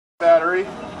Battery,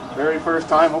 very first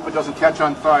time, hope it doesn't catch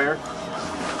on fire.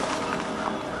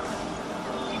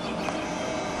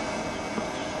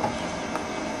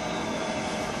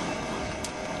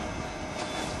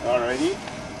 Alrighty,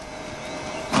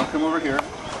 I'll come over here.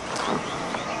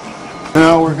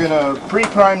 Now we're going to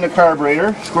pre-prime the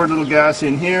carburetor, squirt a little gas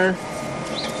in here.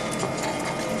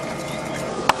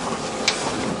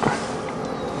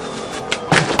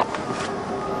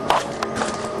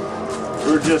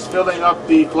 We're just filling up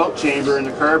the float chamber in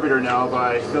the carburetor now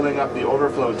by filling up the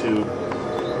overflow tube.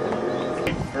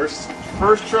 First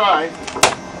try.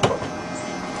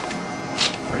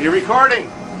 Are you recording?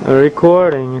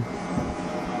 Recording.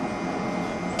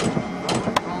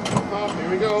 Here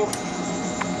we go.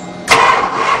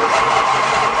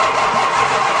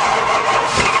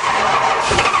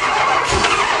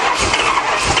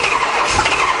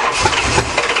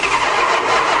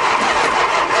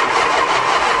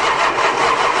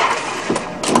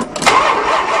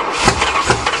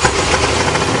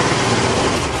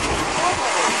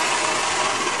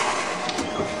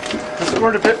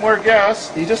 Squirt a bit more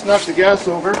gas. You just knocked the gas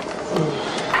over.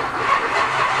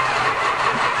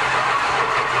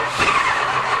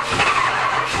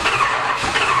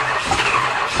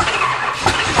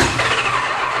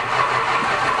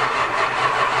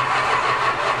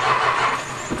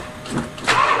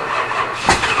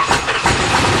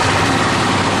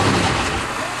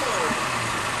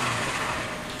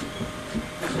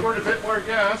 Squirt a bit more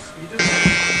gas. You just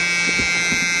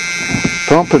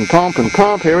pump and pump and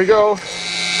pump. Here we go.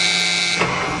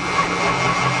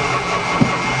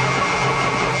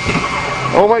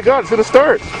 Oh my God, it's going to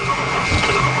start.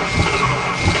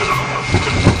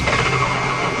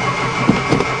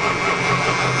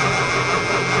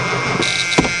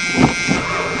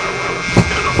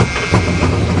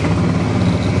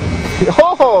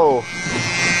 Oh!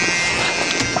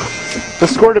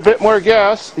 Just squirt a bit more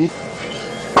gas. We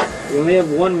only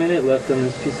have 1 minute left on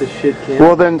this piece of shit can.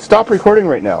 Well then stop recording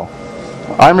right now.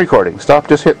 I'm recording. Stop,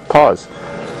 just hit pause.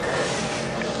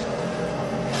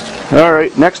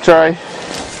 Alright, next try.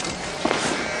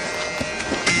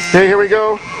 Okay, here we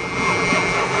go.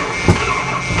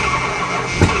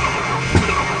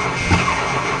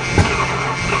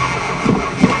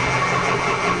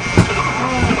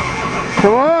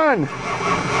 Come on!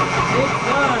 It's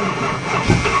done!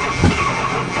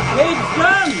 It's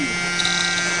done!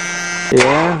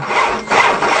 Yeah.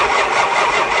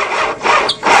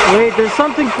 Wait, there's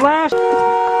something flashed. Piece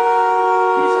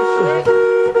of shit.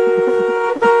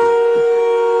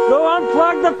 Go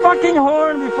unplug the fucking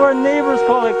horn before neighbors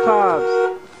call it cops.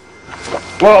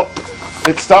 Well,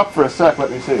 it stopped for a sec, let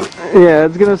me see. Yeah,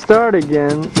 it's gonna start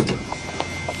again.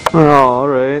 Oh,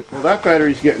 alright. Well, that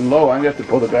battery's getting low. I'm gonna have to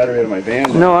pull the battery out of my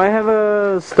van now. No, I have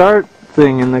a start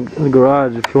thing in the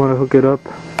garage if you want to hook it up.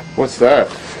 What's that?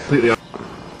 Completely.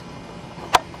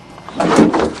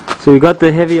 So we got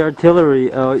the heavy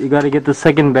artillery out. You got to get the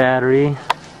second battery.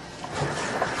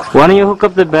 Why don't you hook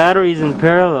up the batteries in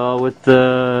parallel with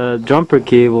the jumper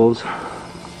cables?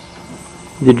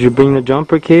 Did you bring the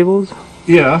jumper cables?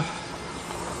 Yeah.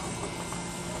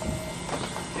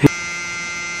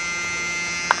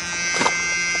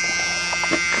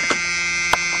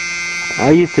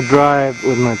 I used to drive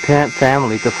with my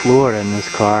family to Florida in this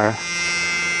car.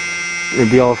 There'd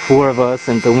be all four of us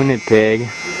into Winnipeg. Too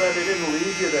bad they didn't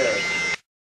leave you there.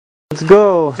 Let's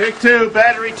go. Take two,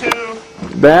 battery two.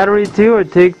 Battery two or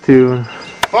take two?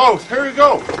 Both, here we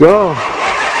go. Go.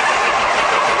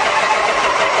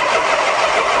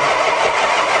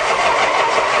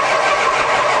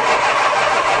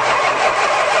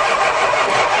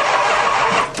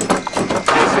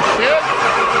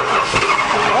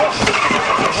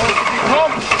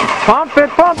 Pump it,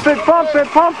 pump it, pump it,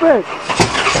 pump it!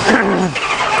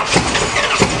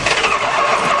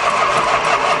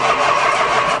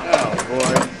 Oh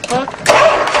boy. Fuck.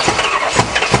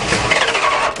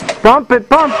 Pump it,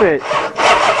 pump it!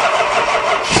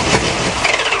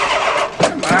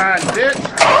 Come on, bitch.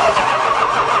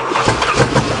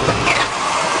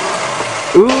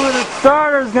 Ooh, the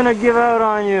starter's gonna give out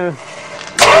on you.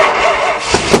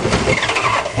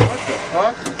 What the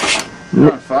fuck?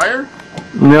 You're on fire?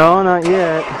 No, not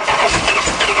yet. I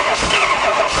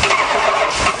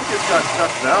think it's got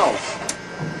stuck valves.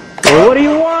 Well, what do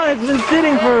you want? It's been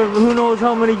sitting for who knows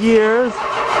how many years.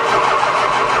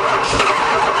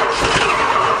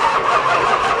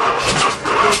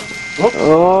 Whoops.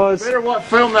 Oh, it's... Better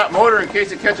film that motor in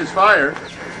case it catches fire.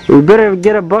 We better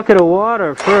get a bucket of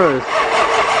water first.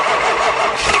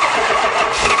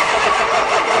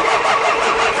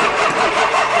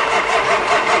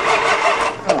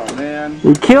 Oh man.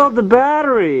 You killed the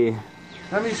battery.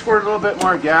 Let me squirt a little bit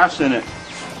more gas in it.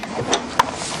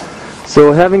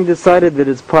 So having decided that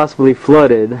it's possibly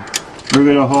flooded, We're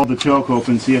going to hold the choke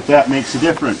open, see if that makes a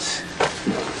difference.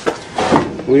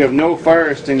 We have no fire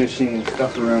extinguishing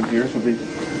stuff around here, so it'd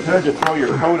be hard to throw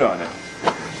your coat on it.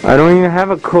 I don't even have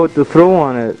a coat to throw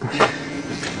on it.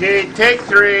 Okay, take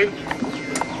 3.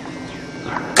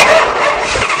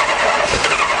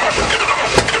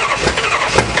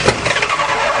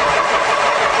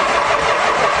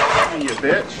 You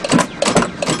bitch.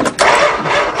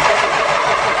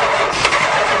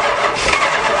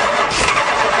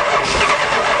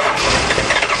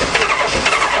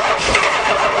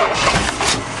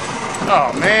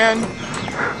 Oh man.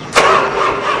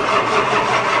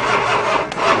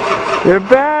 Their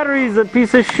battery's a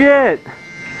piece of shit.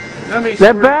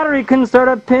 That battery couldn't start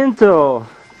a Pinto.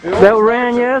 That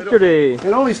ran yesterday. It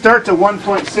only starts at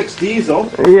 1.6 diesel.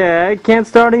 Yeah, it can't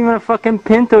start even a fucking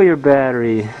Pinto, your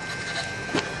battery.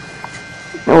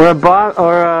 Or a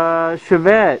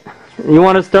Chevette. You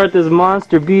want to start this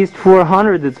Monster Beast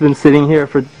 400 that's been sitting here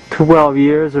for 12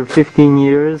 years or 15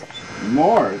 years?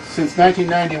 More, since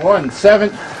 1991.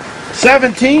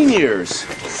 17 years.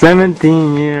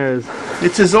 17 years.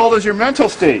 It's as old as your mental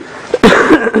state.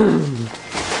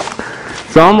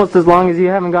 It's almost as long as you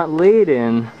haven't got laid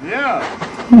in. Yeah.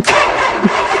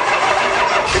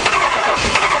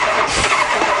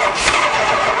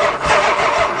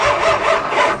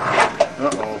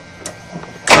 Uh-oh.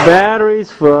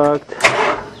 Battery's fucked.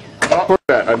 Oh,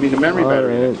 I mean the memory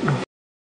battery. All right.